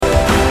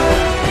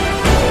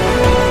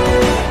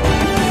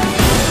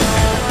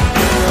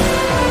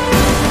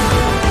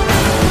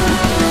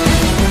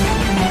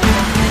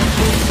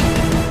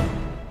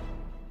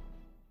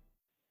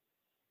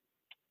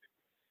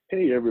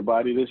Hey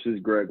everybody, this is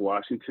Greg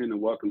Washington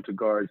and welcome to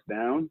Guards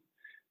Down.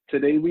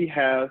 Today we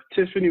have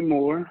Tiffany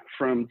Moore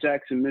from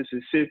Jackson,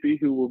 Mississippi,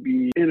 who will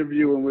be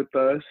interviewing with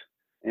us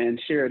and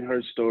sharing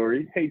her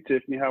story. Hey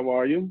Tiffany, how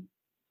are you?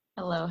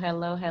 Hello,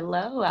 hello,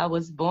 hello. I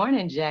was born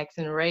in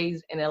Jackson,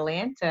 raised in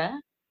Atlanta.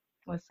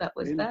 What's up?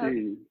 What's up?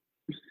 Indeed.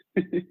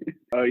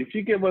 If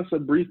you give us a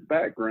brief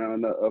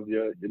background of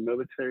your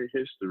military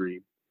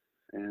history,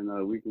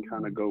 and we can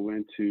kind of Mm. go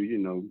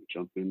into,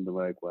 jump into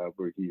like why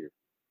we're here.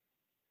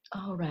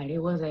 All right. It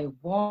was a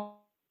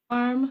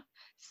warm,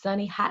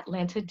 sunny, hot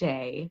Atlanta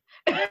day.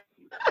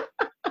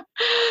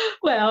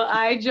 Well,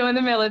 I joined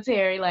the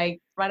military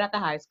like right after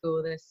high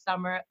school, the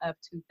summer of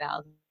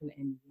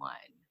 2001,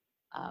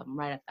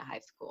 right after high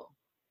school.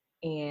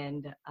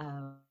 And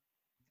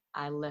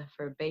I left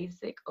for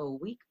basic a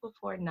week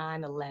before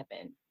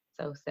 9/11.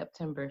 So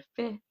September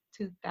 5th,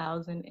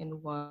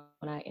 2001,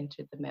 when I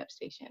entered the MEP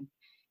station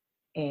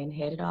and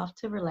headed off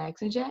to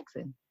relax in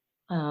Jackson.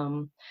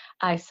 Um,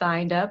 I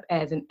signed up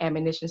as an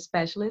ammunition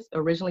specialist,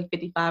 originally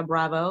 55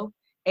 Bravo,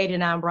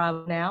 89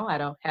 Bravo now. I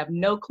don't have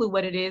no clue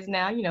what it is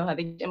now. You know how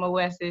the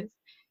MOS is,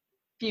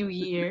 few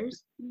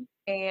years.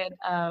 And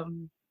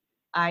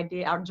I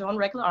joined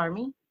regular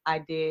Army. I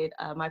did,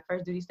 my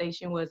first duty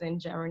station was in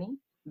Germany,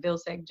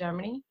 Vilseck,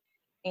 Germany.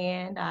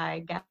 And I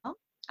got out.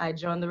 I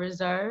joined the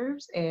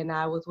reserves and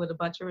I was with a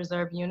bunch of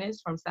reserve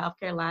units from South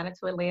Carolina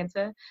to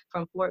Atlanta,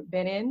 from Fort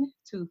Benning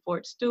to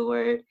Fort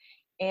Stewart.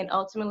 And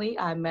ultimately,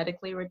 I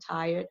medically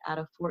retired out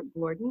of Fort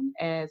Gordon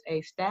as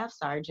a staff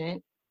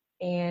sergeant.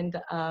 And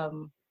I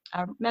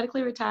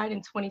medically retired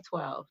in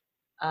 2012.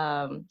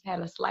 Had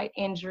a slight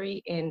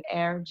injury in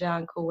Air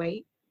John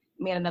Kuwait.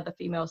 Me and another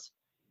female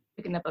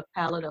picking up a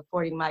pallet of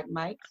 40 Mike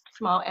Mikes,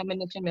 small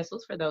ammunition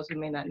missiles for those who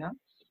may not know.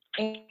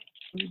 And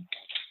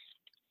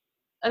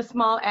a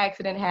small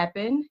accident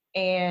happened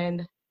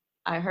and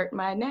I hurt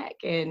my neck.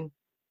 And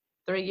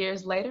 3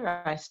 years later,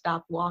 I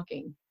stopped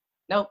walking.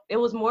 Nope, it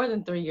was more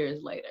than 3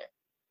 years later.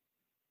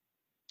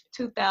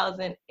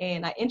 2000,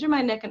 and I injured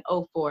my neck in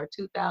 '04.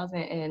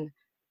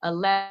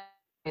 2011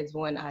 is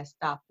when I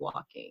stopped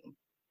walking.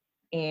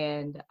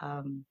 And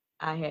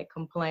I had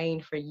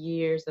complained for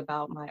years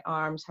about my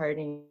arms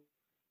hurting.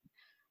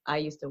 I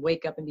used to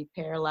wake up and be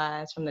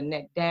paralyzed from the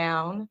neck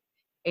down.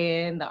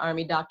 And the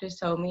Army doctors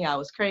told me I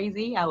was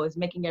crazy. I was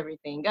making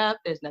everything up.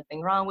 There's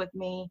nothing wrong with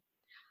me.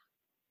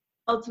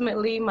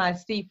 Ultimately, my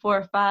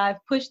C4-5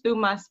 pushed through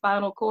my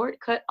spinal cord,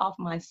 cut off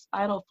my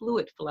spinal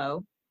fluid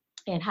flow,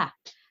 and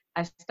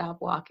I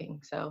stopped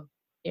walking. So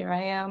here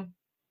I am,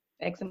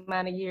 X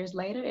amount of years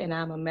later, and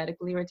I'm a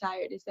medically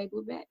retired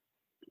disabled vet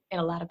in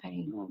a lot of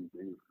pain. Oh,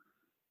 man.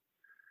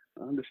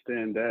 I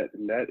understand that,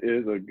 and that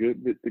is a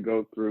good bit to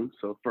go through.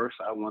 So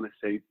first, I want to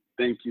say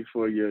thank you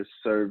for your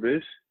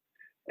service.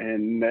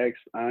 And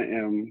next, I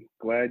am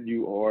glad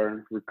you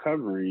are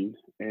recovering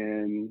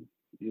and,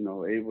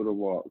 able to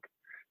walk.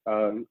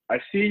 I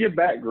see your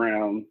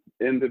background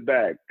in the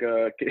back.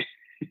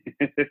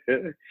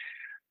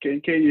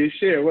 Can you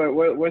share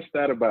what's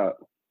that about?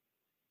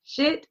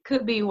 Shit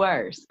could be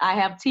worse. I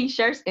have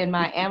t-shirts in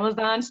my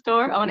Amazon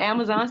store. On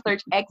Amazon,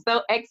 search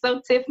EXO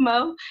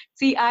Tiffmo,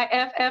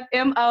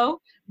 Tiffmo.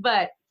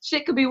 But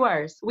shit could be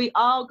worse. We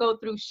all go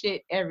through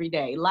shit every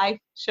day.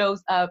 Life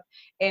shows up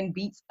and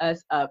beats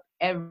us up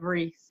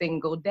every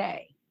single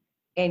day.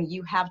 And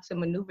you have to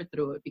maneuver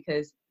through it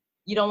because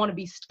you don't want to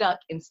be stuck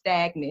and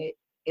stagnant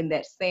in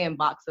that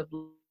sandbox of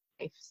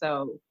life.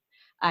 So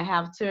I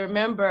have to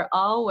remember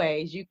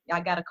always, I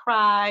gotta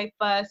cry,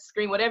 fuss,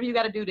 scream, whatever you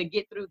gotta do to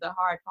get through the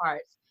hard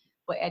parts.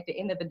 But at the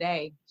end of the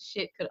day,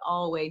 shit could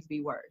always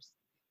be worse.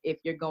 If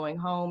you're going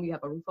home, you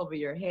have a roof over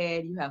your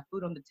head, you have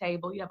food on the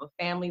table, you have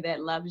a family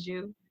that loves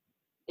you,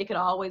 it could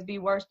always be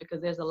worse because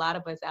there's a lot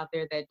of us out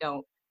there that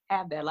don't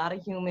have that. A lot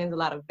of humans, a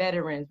lot of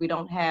veterans, we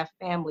don't have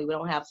family, we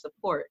don't have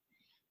support.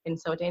 And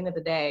so at the end of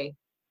the day,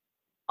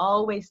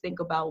 always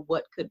think about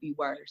what could be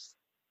worse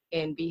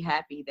and be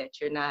happy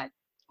that you're not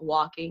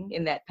walking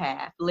in that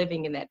path,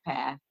 living in that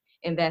path,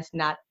 and that's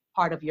not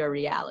part of your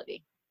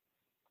reality.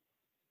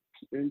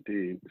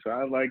 Indeed. So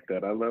I like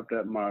that. I love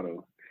that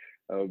motto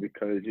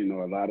because, a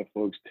lot of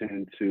folks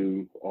tend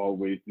to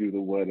always do the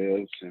what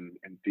ifs and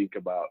think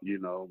about,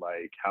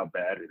 like how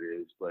bad it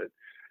is. But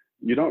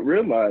you don't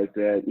realize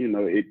that,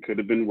 it could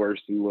have been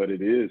worse than what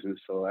it is. And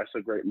so that's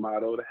a great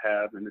motto to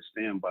have and to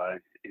stand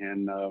by.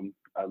 And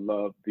I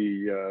love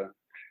the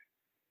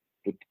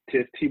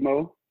Tiff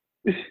Timo.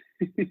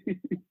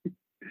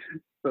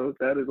 So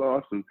that is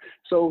awesome.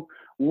 So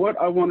what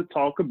I want to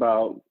talk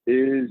about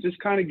is just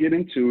kind of get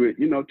into it.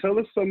 Tell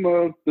us some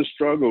of the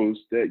struggles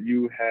that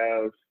you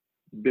have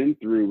been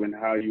through and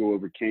how you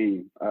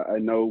overcame. I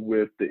know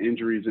with the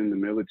injuries in the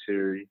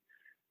military,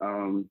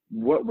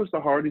 what was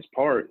the hardest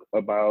part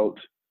about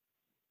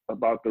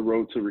the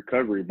road to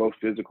recovery, both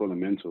physical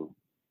and mental?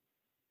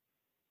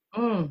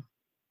 Mm.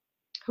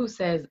 Who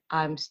says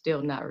I'm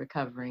still not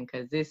recovering?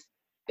 Because this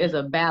is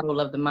a battle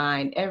of the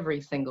mind every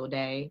single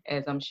day,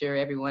 as I'm sure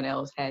everyone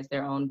else has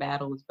their own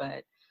battles,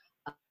 but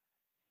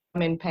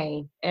I'm in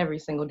pain every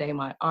single day.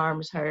 My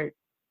arms hurt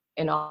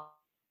and all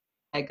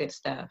that good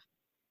stuff.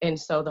 And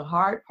so the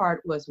hard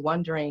part was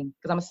wondering,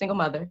 because I'm a single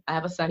mother, I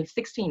have a son, he's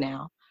 16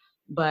 now,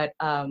 but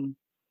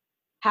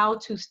how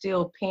to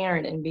still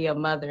parent and be a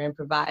mother and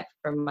provide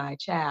for my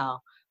child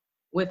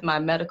with my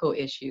medical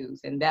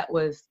issues. And that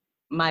was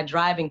my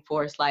driving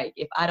force. Like,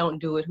 if I don't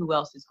do it, who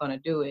else is going to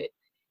do it?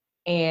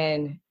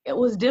 And it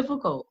was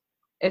difficult,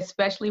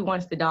 especially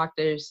once the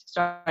doctors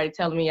started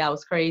telling me I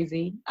was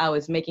crazy. I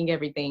was making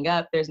everything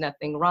up. There's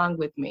nothing wrong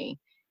with me.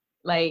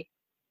 Like,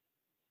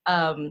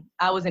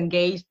 I was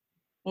engaged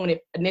when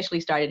it initially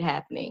started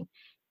happening.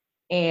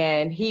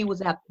 And he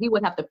would have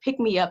to pick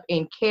me up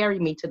and carry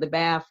me to the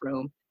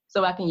bathroom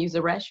so I can use the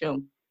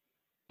restroom.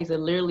 He would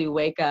literally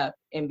wake up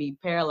and be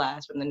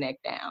paralyzed from the neck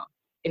down.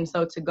 And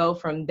so to go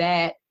from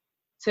that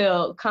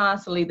till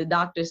constantly the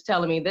doctors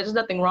telling me there's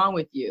nothing wrong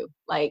with you.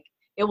 Like,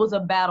 it was a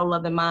battle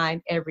of the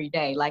mind every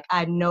day. Like,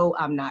 I know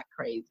I'm not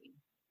crazy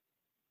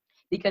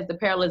because the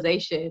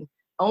paralyzation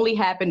only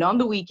happened on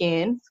the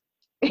weekends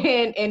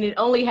and it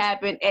only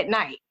happened at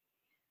night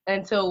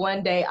until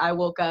one day I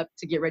woke up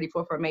to get ready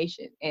for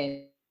formation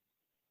and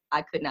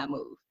I could not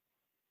move.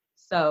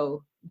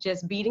 So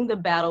just beating the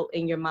battle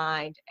in your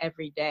mind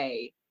every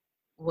day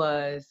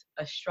was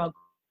a struggle,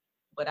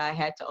 but I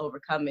had to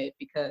overcome it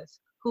because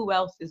who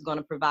else is going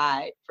to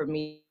provide for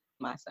me,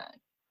 my son?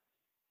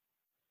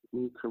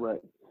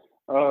 Correct.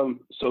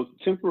 So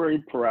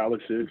temporary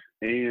paralysis,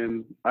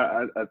 and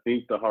I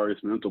think the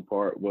hardest mental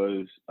part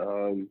was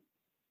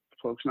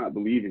folks not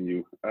believing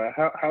you.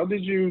 How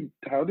did you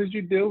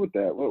deal with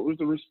that? What was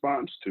the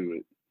response to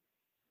it?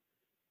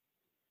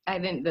 I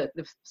didn't.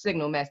 The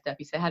signal messed up.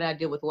 You said, how did I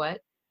deal with what?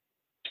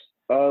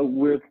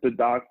 With the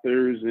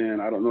doctors,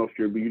 and I don't know if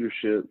your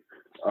leadership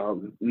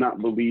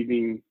not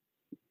believing,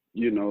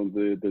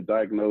 the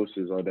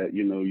diagnosis, or that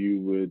you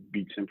would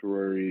be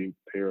temporary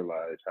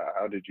paralyzed.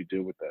 How did you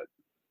deal with that?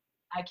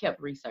 I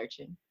kept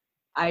researching.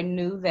 I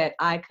knew that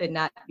I could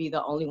not be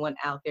the only one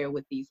out there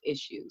with these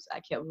issues.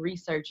 I kept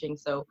researching,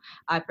 so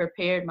I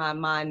prepared my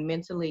mind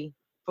mentally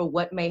for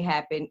what may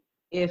happen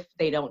if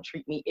they don't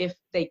treat me, if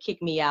they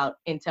kick me out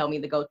and tell me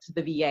to go to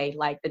the VA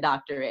like the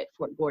doctor at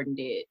Fort Gordon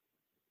did.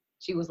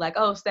 She was like,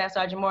 "Oh, Staff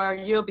Sergeant Moore,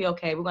 you'll be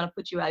okay. We're going to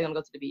put you out. You're going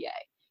to go to the VA."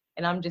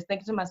 And I'm just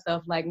thinking to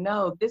myself, like,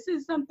 no, this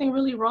is something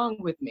really wrong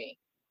with me.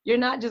 You're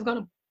not just going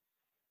to put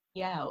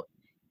me out.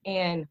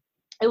 And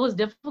it was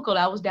difficult.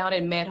 I was down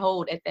in Med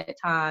Hold at that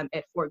time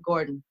at Fort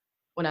Gordon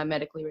when I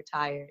medically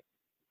retired.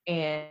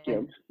 Yeah.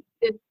 And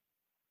it,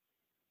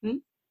 hmm?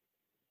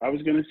 I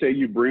was going to say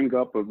you bring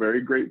up a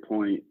very great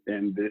point,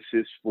 and this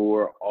is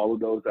for all of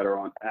those that are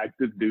on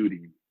active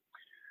duty.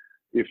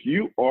 If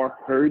you are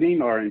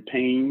hurting or in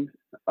pain,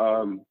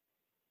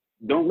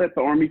 don't let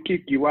the Army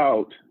kick you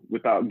out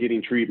without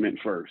getting treatment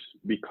first,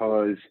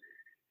 because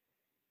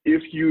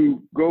if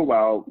you go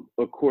out,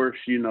 of course,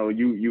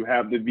 you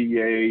have the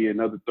VA and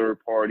other third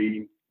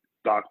party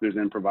doctors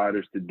and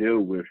providers to deal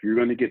with. You're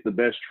going to get the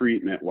best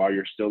treatment while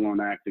you're still on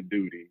active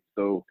duty.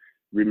 So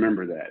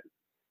remember that.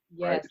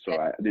 Right. Yes. So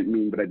I didn't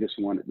mean, but I just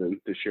wanted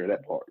to share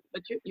that part.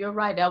 But you're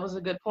right. That was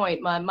a good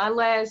point. My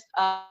last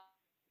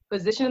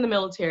position in the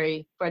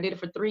military, I did it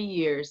for 3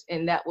 years,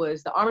 and that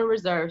was the Army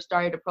Reserve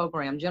started a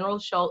program. General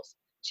Schultz,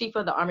 chief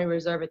of the Army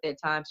Reserve at that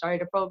time,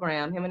 started a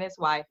program, him and his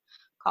wife,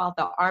 called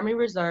the Army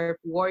Reserve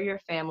Warrior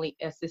Family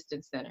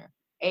Assistance Center,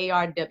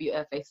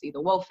 ARWFAC. The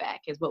WOFAC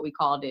is what we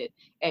called it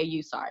at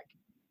USARC,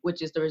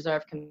 which is the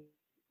Reserve Community.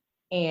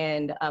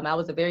 And I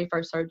was the very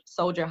first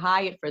soldier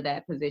hired for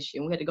that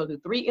position. We had to go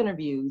through 3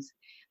 interviews.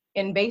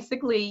 And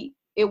basically,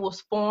 it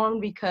was formed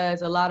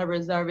because a lot of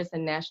reservists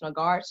and National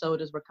Guard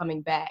soldiers were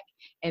coming back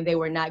and they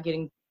were not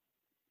getting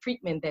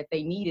treatment that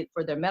they needed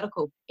for their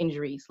medical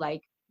injuries.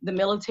 Like, the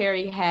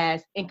military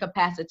has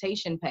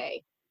incapacitation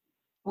pay,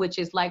 which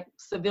is like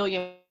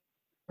civilian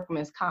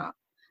workman's comp.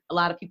 A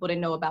lot of people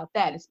didn't know about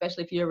that,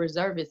 especially if you're a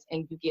reservist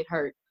and you get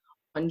hurt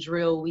on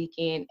drill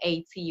weekend,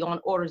 AT, on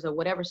orders of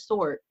whatever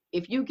sort.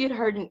 If you get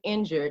hurt and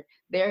injured,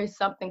 there is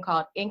something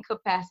called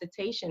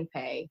incapacitation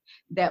pay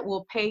that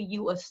will pay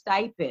you a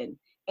stipend,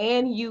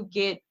 and you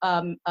get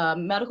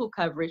medical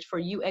coverage for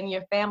you and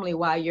your family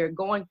while you're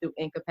going through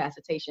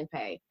incapacitation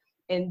pay.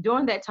 And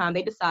during that time,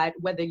 they decide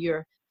whether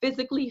you're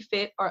physically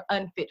fit or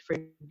unfit for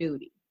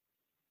duty.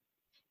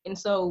 And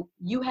so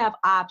you have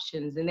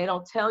options, and they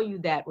don't tell you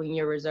that when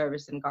you're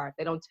reservist and guard.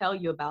 They don't tell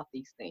you about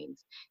these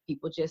things.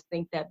 People just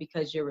think that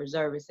because you're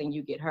reservist and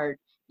you get hurt,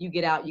 you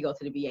get out, you go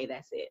to the VA,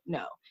 that's it.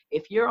 No.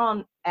 If you're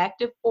on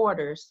active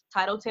orders,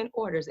 Title 10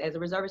 orders as a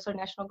reservist or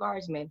National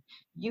Guardsman,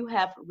 you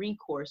have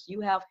recourse,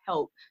 you have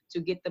help to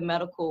get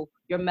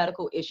your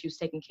medical issues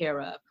taken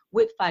care of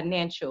with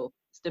financial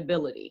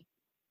stability,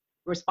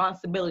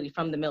 responsibility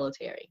from the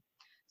military.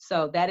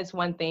 So that is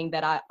one thing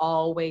that I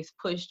always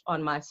pushed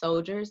on my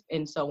soldiers.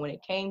 And so when it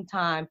came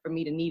time for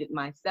me to need it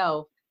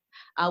myself,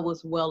 I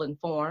was well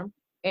informed.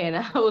 And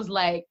I was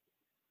like,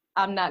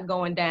 I'm not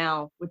going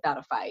down without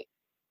a fight.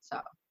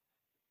 So.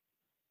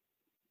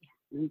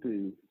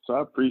 Indeed. So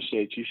I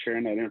appreciate you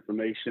sharing that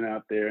information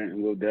out there,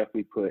 and we'll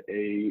definitely put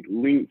a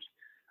link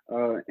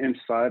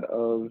inside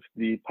of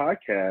the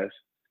podcast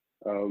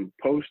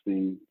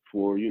posting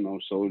for, you know,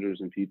 soldiers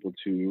and people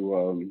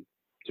to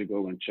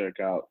go and check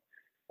out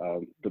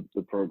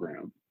the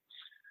program.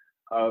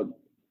 Uh,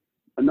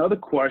 Another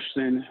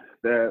question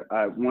that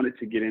I wanted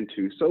to get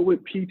into. So with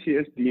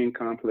PTSD and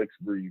complex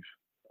grief,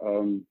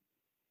 um,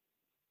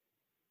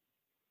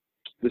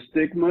 the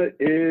stigma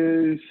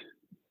is,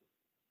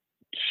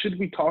 should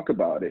we talk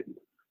about it,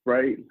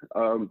 right?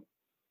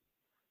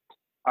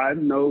 I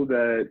know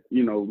that,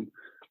 you know,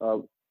 uh,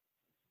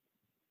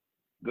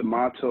 the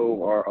motto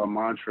or a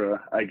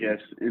mantra, I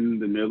guess, in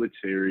the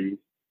military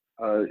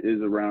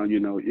is around, you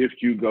know, if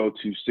you go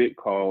to sick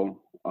call,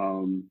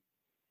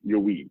 you're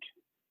weak,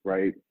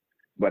 right?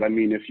 But I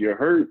mean, if you're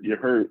hurt, you're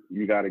hurt.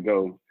 You got to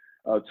go.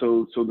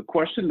 So the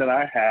question that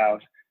I have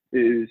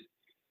is,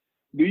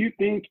 do you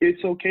think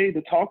it's okay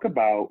to talk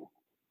about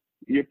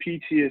your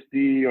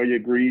PTSD or your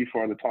grief,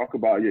 or to talk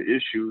about your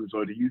issues,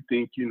 or do you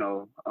think, you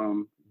know,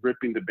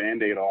 ripping the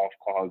Band-Aid off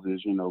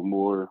causes, you know,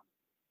 more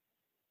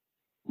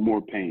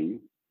pain,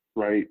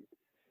 right?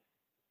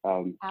 How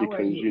are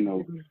Because, you you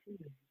know,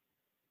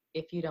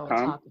 if you don't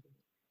huh? talk?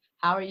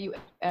 How are you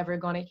ever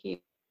going to hear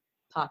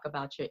talk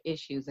about your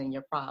issues and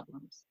your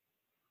problems?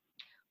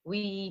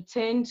 We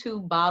tend to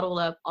bottle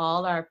up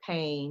all our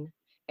pain,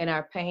 and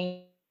our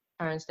pain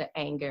turns to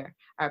anger.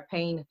 Our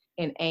pain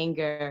and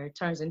anger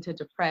turns into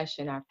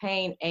depression. Our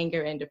pain,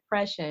 anger, and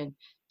depression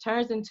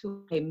turns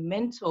into a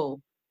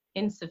mental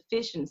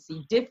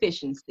deficiency,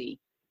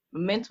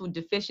 mental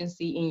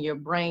deficiency in your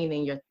brain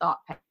and your thought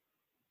pattern.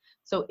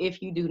 So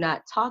if you do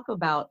not talk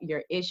about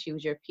your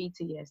issues, your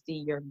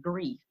PTSD, your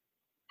grief,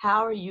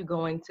 how are you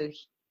going to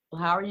heal?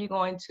 How are you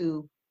going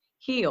to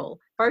heal?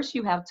 First,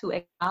 you have to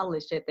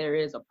acknowledge that there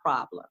is a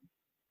problem.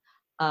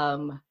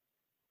 Um,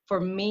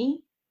 for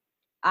me,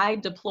 I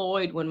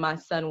deployed when my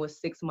son was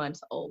 6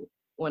 months old.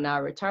 When I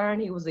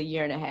returned, he was a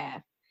year and a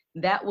half.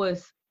 That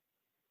was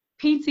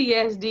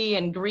PTSD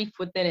and grief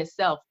within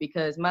itself,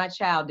 because my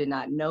child did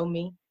not know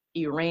me.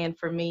 He ran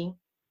for me.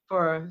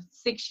 For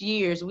 6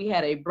 years, we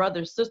had a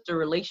brother-sister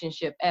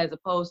relationship as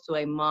opposed to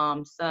a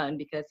mom-son,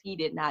 because he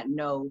did not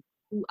know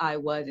who I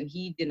was and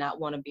he did not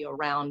want to be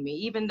around me.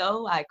 Even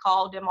though I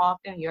called him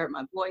often, he heard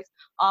my voice,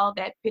 all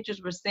that,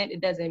 pictures were sent,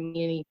 it doesn't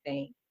mean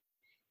anything.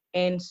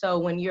 And so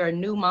when you're a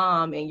new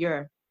mom and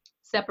you're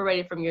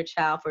separated from your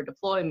child for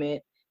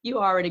deployment, you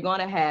already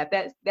gonna have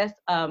that's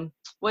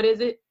what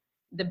is it?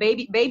 The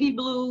baby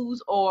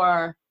blues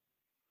or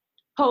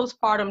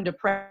postpartum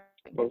depression.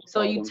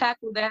 So you Postpartum.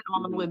 tackle that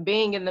on Hmm. with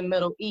being in the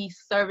Middle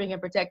East, serving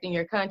and protecting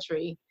your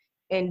country,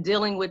 and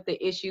dealing with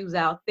the issues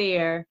out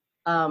there.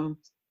 Um,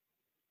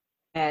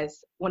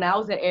 as when I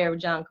was at Arab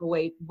John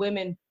Kuwait,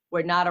 women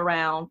were not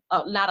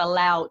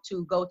allowed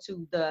to go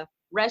to the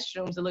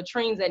restrooms, the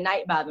latrines at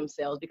night by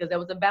themselves, because there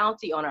was a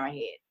bounty on our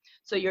head.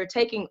 So you're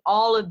taking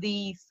all of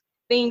these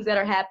things that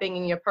are happening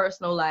in your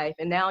personal life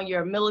and now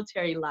your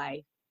military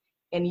life,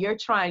 and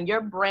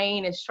your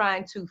brain is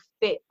trying to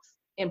fix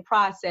and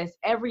process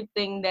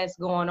everything that's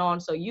going on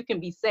so you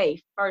can be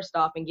safe first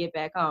off and get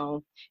back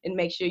home and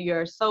make sure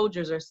your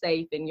soldiers are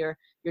safe and your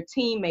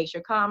teammates,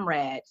 your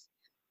comrades.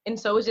 And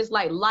so it's just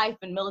like life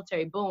and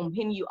military, boom,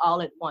 hitting you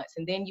all at once.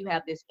 And then you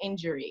have this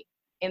injury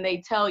and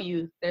they tell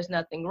you there's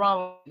nothing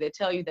wrong. They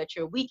tell you that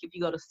you're weak if you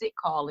go to sick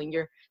call, and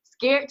you're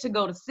scared to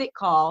go to sick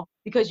call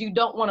because you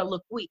don't want to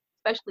look weak,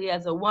 especially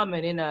as a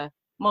woman in a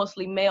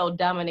mostly male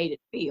dominated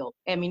field,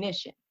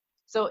 ammunition.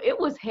 So it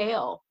was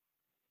hell.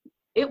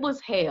 It was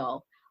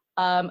hell.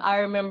 I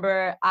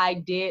remember I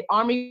did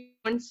Army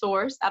One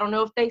Source. I don't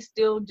know if they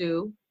still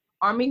do.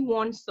 Army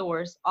One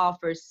Source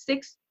offers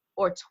 6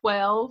 or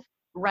 12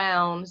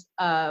 rounds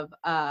of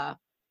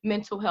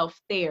mental health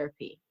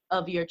therapy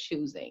of your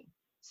choosing.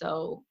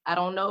 So I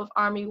don't know if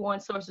Army One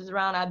Source is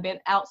around. I've been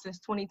out since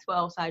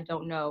 2012, so I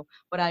don't know.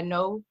 But I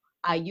know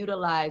I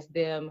utilized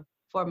them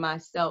for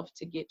myself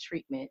to get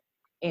treatment.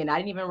 And I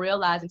didn't even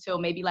realize until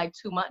maybe like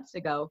 2 months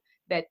ago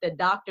that the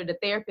doctor, the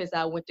therapist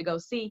I went to go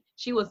see,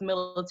 she was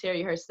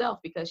military herself,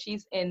 because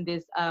she's in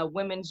this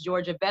Women's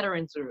Georgia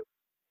Veterans Group.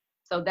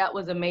 So that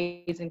was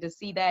amazing to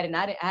see that. And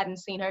I hadn't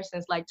seen her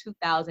since like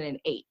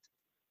 2008.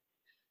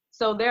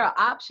 So there are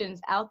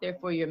options out there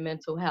for your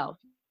mental health.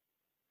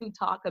 To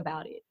talk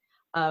about it.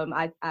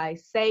 I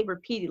say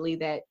repeatedly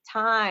that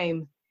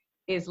time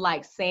is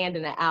like sand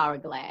in an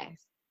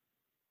hourglass.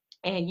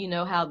 And you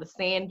know how the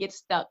sand gets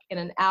stuck in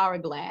an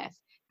hourglass.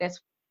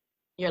 That's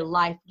your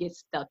life gets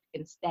stuck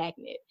and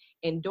stagnant.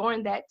 And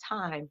during that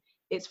time,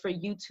 it's for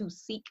you to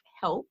seek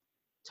help,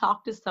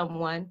 talk to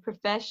someone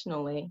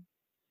professionally,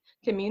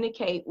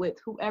 communicate with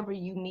whoever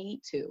you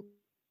need to.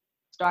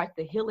 Start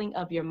the healing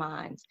of your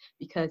minds.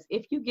 Because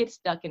if you get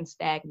stuck and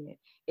stagnant,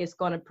 it's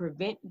going to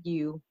prevent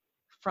you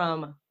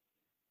from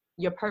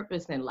your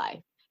purpose in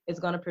life. It's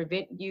going to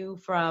prevent you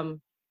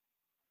from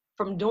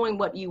doing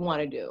what you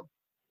want to do.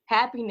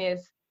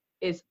 Happiness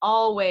is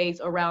always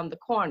around the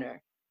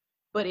corner.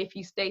 But if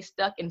you stay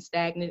stuck and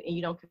stagnant and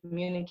you don't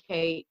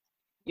communicate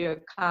your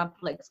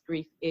complex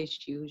grief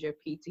issues, your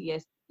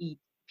PTSD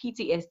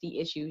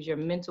issues, your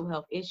mental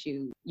health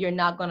issues, you're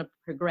not going to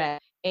progress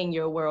and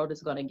your world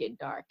is going to get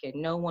dark. And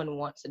no one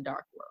wants a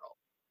dark world.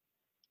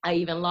 I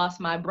even lost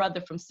my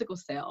brother from sickle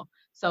cell.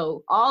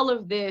 So all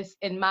of this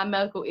and my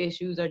medical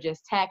issues are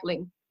just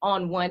tackling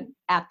on one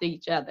after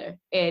each other.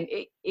 And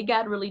it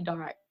got really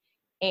dark.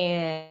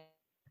 And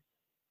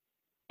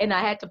and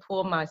I had to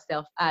pull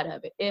myself out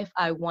of it if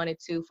I wanted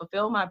to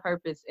fulfill my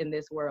purpose in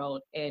this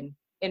world and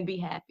be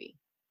happy.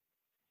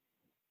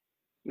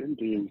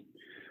 Indeed.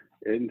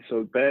 And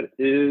so that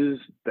is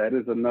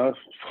enough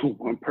for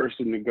one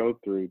person to go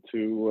through,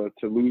 to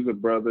lose a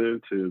brother,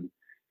 to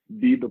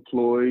be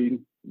deployed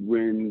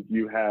when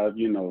you have,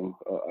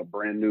 a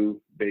brand new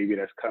baby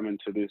that's coming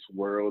to this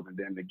world, and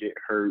then to get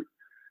hurt.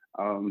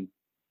 Um,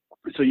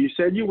 so you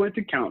said you went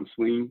to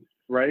counseling,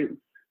 right?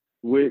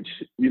 Which,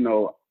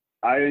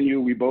 I and you,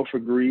 we both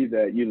agree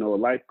that, a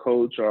life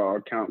coach or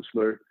a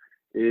counselor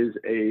is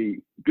a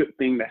good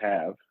thing to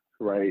have,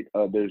 right?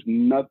 There's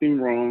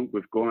nothing wrong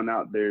with going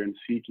out there and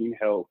seeking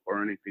help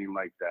or anything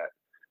like that.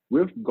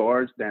 With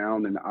Guards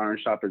Down and the Iron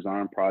Sharpers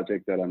Iron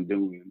project that I'm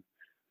doing,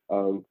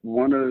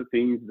 one of the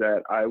things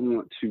that I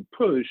want to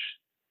push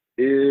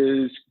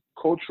is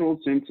cultural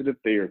sensitive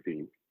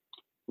therapy,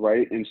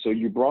 right? And so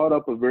you brought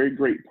up a very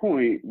great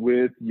point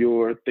with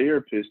your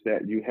therapist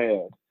that you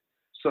had.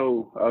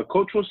 So,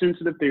 cultural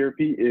sensitive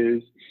therapy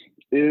is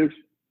if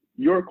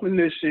your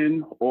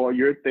clinician or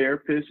your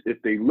therapist, if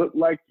they look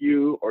like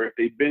you or if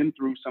they've been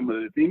through some of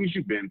the things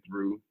you've been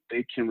through,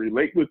 they can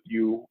relate with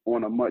you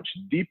on a much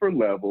deeper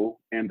level,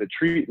 and the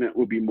treatment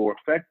will be more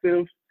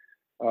effective.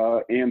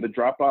 And the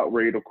dropout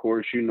rate, of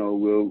course,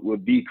 will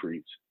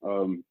decrease.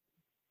 And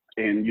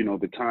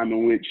the time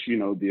in which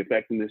the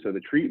effectiveness of the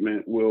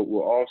treatment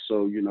will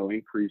also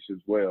increase as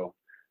well.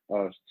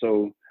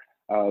 So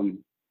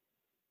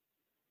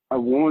I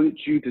wanted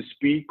you to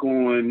speak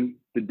on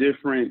the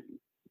different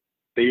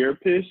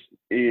therapists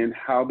and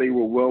how they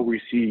were well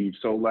received.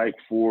 So like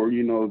for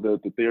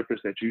the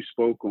therapist that you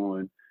spoke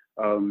on,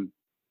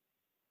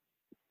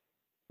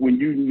 when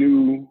you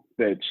knew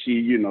that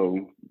she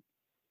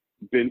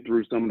been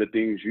through some of the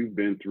things you've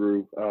been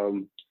through,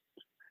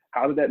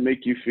 how did that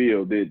make you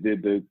feel?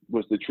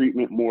 Was the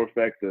treatment more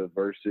effective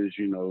versus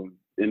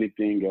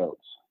anything else?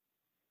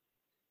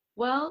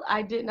 Well,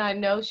 I did not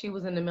know she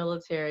was in the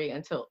military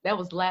until that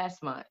was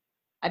last month.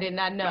 I did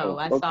not know. Oh,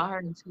 I okay. saw her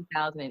in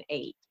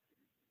 2008.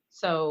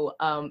 So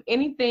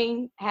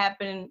anything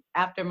happened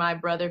after my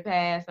brother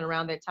passed and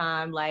around that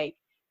time, like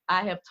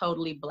I have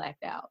totally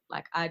blacked out.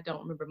 Like I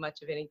don't remember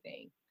much of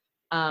anything.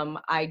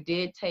 I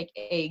did take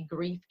a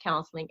grief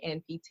counseling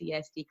and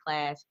PTSD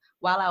class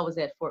while I was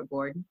at Fort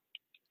Gordon.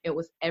 It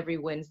was every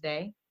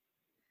Wednesday.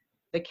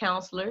 The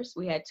counselors,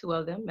 we had two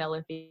of them, male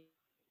and female.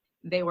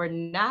 They were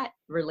not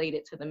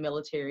related to the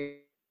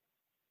military.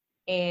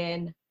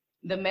 And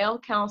the male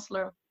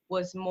counselor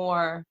was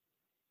more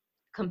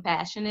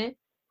compassionate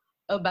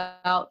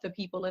about the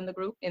people in the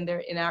group and their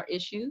in our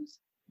issues,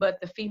 but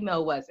the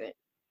female wasn't.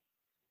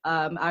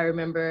 I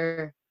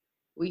remember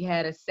we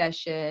had a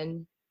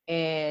session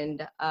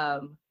and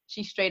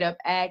she straight up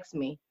asked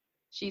me,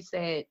 she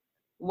said,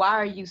 "Why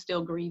are you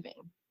still grieving?"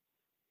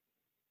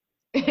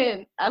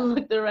 And I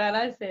looked around,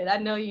 I said, "I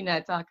know you're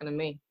not talking to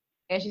me."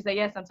 And she said,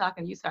 "Yes, I'm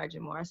talking to you,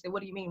 Sergeant Moore." I said,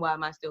 "What do you mean, why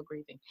am I still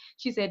grieving?"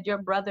 She said, "Your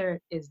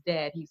brother is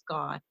dead, he's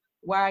gone.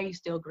 Why are you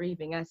still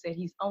grieving?" I said,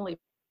 "He's only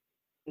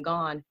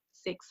gone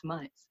 6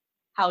 months.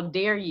 How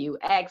dare you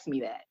ask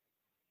me that?"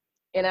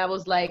 And I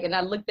was like, and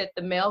I looked at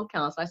the male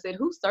counsel. I said,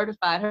 "Who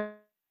certified her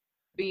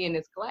to be in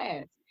this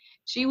class?"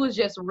 She was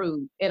just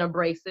rude and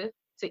abrasive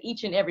to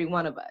each and every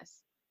one of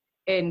us.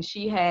 And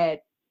she had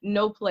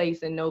no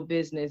place and no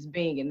business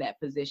being in that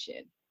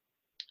position.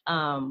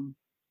 Um,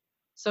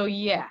 so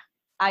yeah,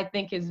 I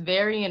think it's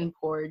very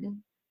important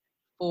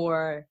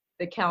for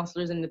the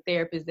counselors and the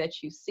therapists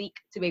that you seek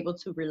to be able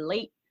to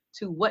relate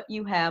to what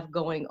you have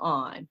going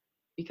on,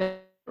 because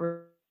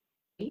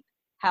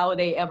how are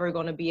they ever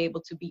going to be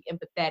able to be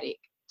empathetic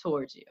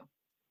towards you?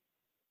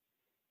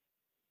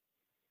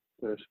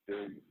 That's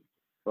good.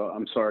 Well,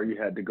 I'm sorry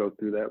you had to go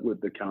through that with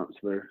the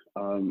counselor.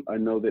 I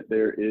know that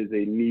there is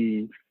a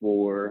need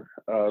for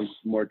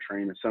more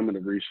training. Some of the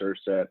research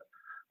that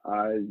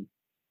I've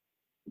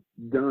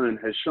done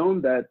has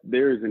shown that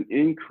there is an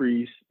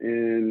increase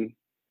in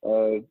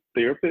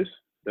therapists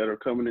that are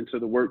coming into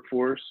the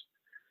workforce,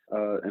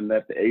 and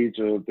that the age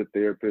of the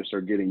therapists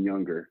are getting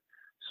younger.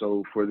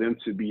 So for them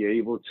to be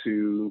able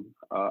to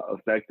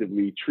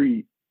effectively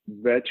treat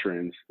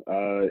veterans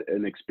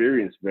and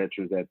experienced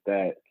veterans at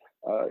that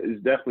is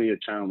definitely a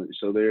challenge.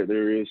 So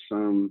there is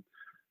um,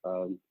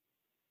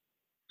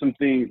 some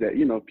things that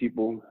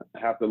people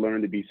have to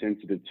learn to be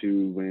sensitive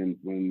to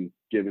when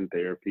giving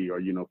therapy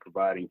or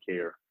providing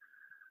care.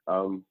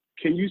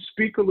 Can you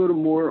speak a little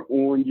more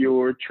on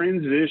your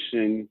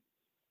transition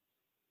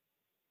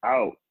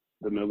out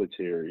the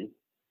military,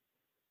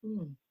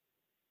 Hmm.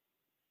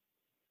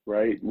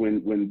 right?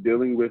 When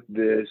dealing with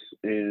this,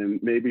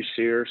 and maybe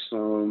share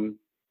some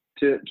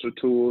tips or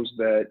tools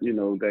that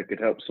that could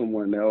help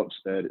someone else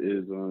that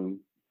is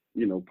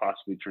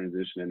possibly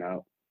transitioning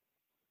out.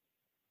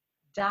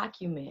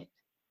 Document.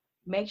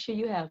 Make sure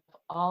you have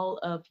all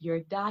of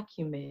your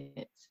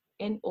documents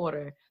in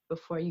order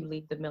before you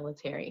leave the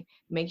military.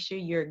 Make sure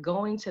you're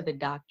going to the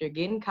doctor,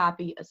 getting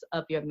copies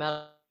of your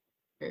medical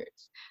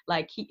records.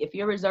 Like if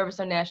you're a reservist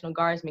or National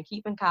Guardsman,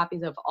 keeping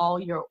copies of all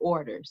your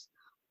orders,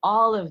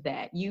 all of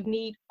that. You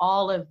need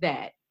all of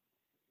that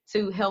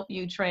to help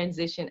you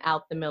transition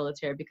out the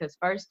military, because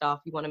first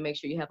off, you want to make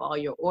sure you have all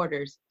your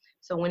orders.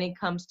 So when it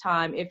comes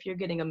time, if you're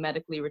getting a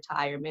medically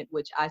retirement,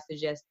 which I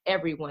suggest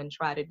everyone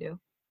try to do,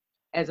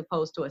 as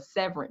opposed to a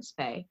severance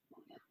pay,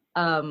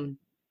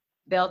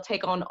 they'll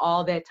take on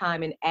all that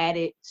time and add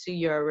it to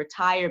your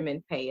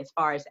retirement pay as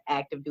far as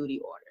active duty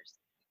orders.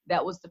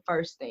 That was the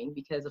first thing,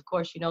 because of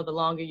course, the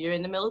longer you're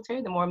in the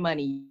military, the more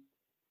money you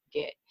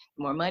get.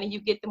 The more money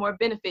you get, the more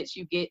benefits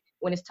you get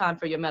when it's time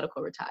for your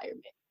medical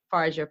retirement, as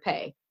far as your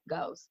pay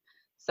goes.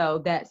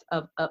 So that's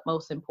of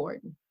utmost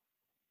importance.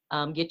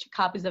 Get your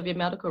copies of your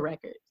medical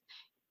records.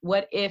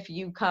 What if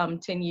you come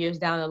 10 years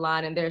down the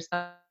line and there's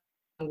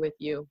something with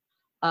you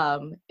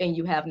and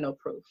you have no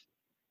proof?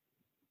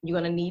 You're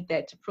going to need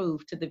that to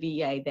prove to the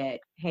VA that,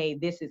 hey,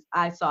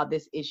 I saw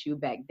this issue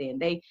back then.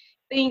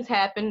 Things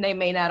happen. They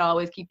may not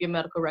always keep your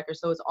medical records,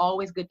 so it's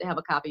always good to have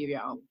a copy of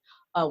your own.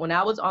 When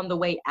I was on the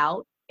way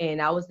out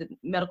and I was the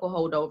medical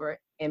holdover,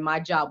 and my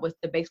job was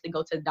to basically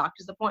go to the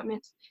doctor's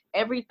appointments,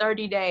 every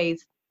 30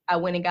 days, I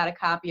went and got a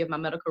copy of my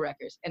medical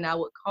records, and I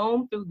would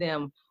comb through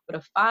them with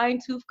a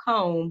fine-tooth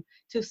comb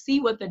to see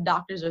what the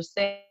doctors are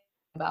saying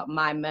about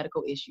my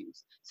medical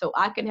issues, so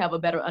I can have a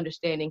better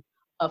understanding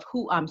of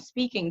who I'm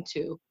speaking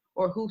to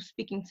or who's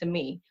speaking to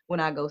me when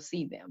I go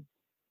see them.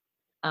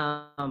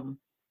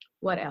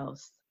 What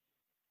else?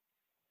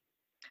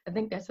 I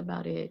think that's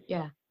about it.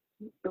 Yeah.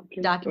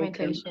 Okay.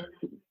 Documentation,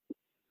 Okay.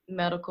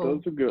 medical.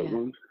 Those are good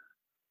ones.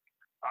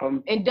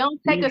 And don't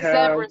take a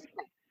severance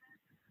pay.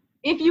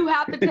 If you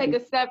have to take a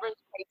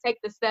severance pay,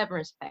 take the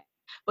severance pay.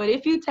 But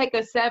if you take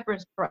a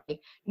severance pay,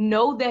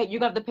 know that you're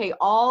going to have to pay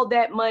all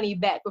that money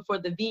back before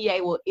the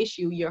VA will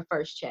issue your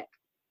first check.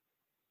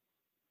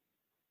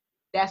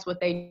 That's what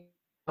they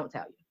don't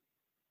tell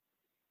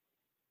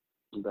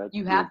you.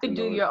 You have to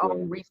do your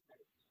own research.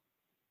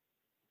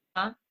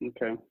 Huh?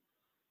 Okay.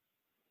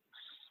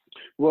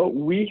 Well,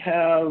 we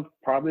have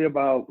probably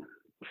about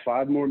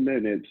 5 more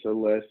minutes or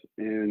less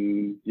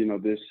in,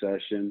 this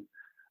session.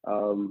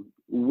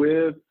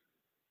 With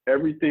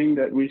everything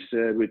that we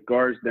said, with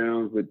guards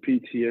down, with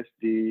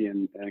PTSD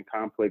and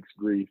complex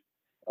grief,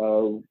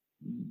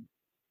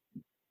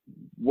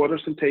 what are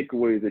some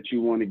takeaways that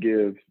you want to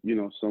give,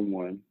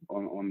 someone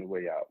on the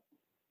way out?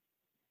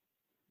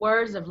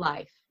 Words of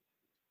life.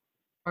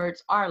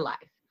 Words are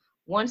life.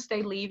 Once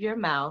they leave your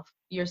mouth,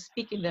 you're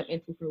speaking them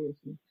into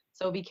fruition.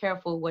 So be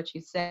careful what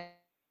you say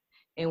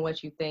and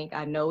what you think.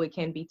 I know it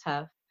can be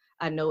tough.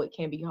 I know it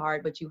can be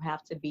hard, but you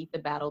have to beat the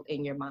battle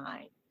in your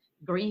mind.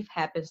 Grief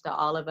happens to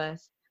all of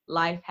us.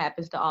 Life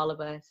happens to all of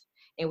us.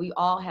 And we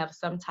all have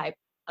some type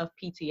of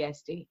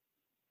PTSD.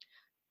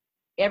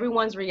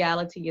 Everyone's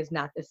reality is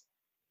not the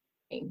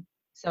same.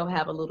 So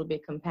have a little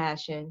bit of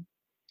compassion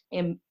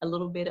and a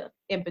little bit of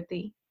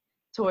empathy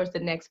towards the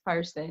next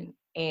person.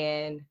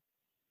 And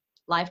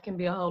life can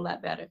be a whole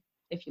lot better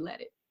if you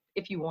let it,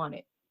 if you want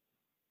it.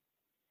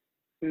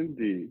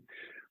 Indeed.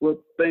 Well,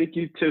 thank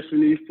you,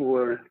 Tiffany,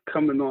 for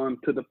coming on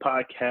to the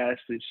podcast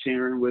and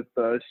sharing with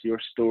us your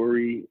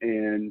story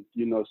and,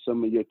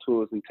 some of your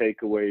tools and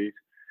takeaways.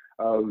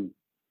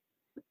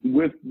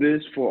 With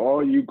this, for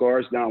all you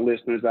Guards Down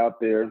listeners out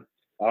there,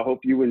 I hope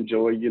you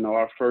enjoy,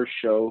 our first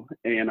show,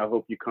 and I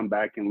hope you come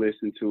back and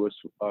listen to us,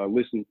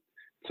 listen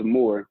to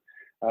more.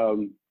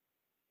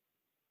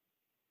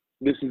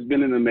 This has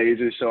been an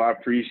amazing show. I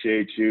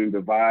appreciate you, the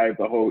vibe,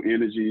 the whole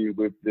energy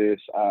with this.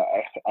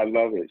 I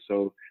love it.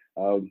 So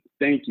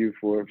thank you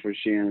for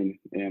sharing,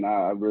 and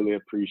I really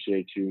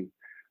appreciate you.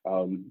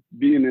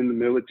 Being in the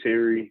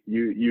military,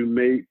 you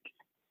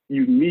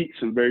meet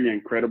some very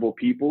incredible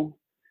people,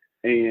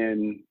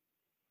 and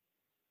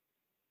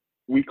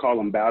we call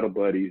them battle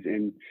buddies,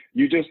 and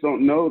you just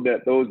don't know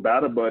that those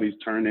battle buddies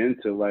turn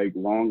into like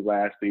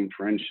long-lasting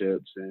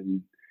friendships,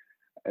 and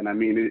I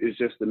mean, it's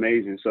just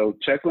amazing. So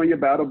check on your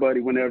battle buddy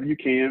whenever you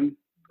can.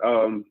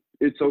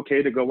 It's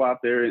okay to go out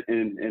there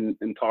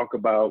and talk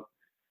about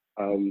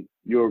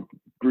your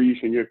grief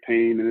and your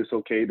pain, and it's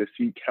okay to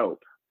seek help.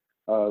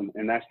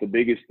 And that's the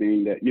biggest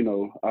thing that,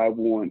 I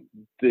want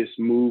this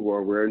move or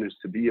awareness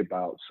to be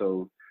about.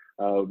 So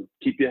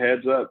keep your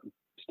heads up,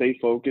 stay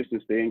focused,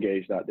 and stay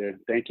engaged out there.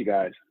 Thank you,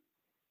 guys.